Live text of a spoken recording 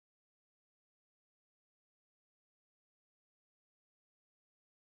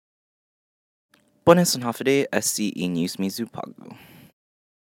Buenas and Hafide, SCE News Mizu Pago.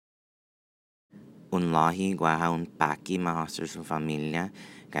 Un lahi guaha un paki mahasir su família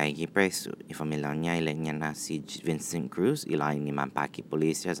kaigi preso. E família niya ilenya na si Vincent Cruz ilai ni man paki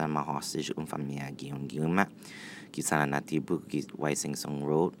polícia sa mahasir un família giun giuma ki sana natibu ki Waising Song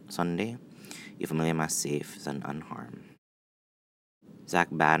Road Sunday. E família mas safe san unharmed. Zach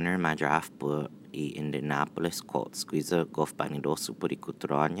Banner madraft po i Indianapolis Colts squeeze golf panidosu po di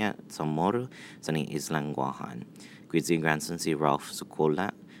kuturanya Samoro sa ni Islang Guahan. Quizi grandson si Ralph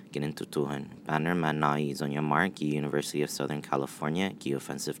Sukola ginintutuhan. Banner man na i Zonya Mark i University of Southern California ki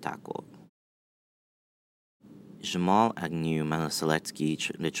offensive tackle. Jamal Agnew Malaseletsky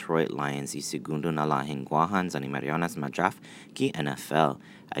Detroit Lions i segundo na lahing Guahan sa ni Marianas madraft ki NFL.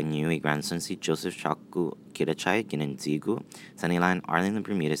 Agnew i grandson si Joseph Chaku Kidachay ginintigo sa nilayan Arlington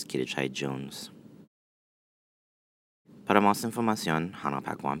Bermudez Kidachay Jones. Para más información,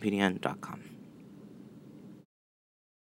 hanapagwampedian.com.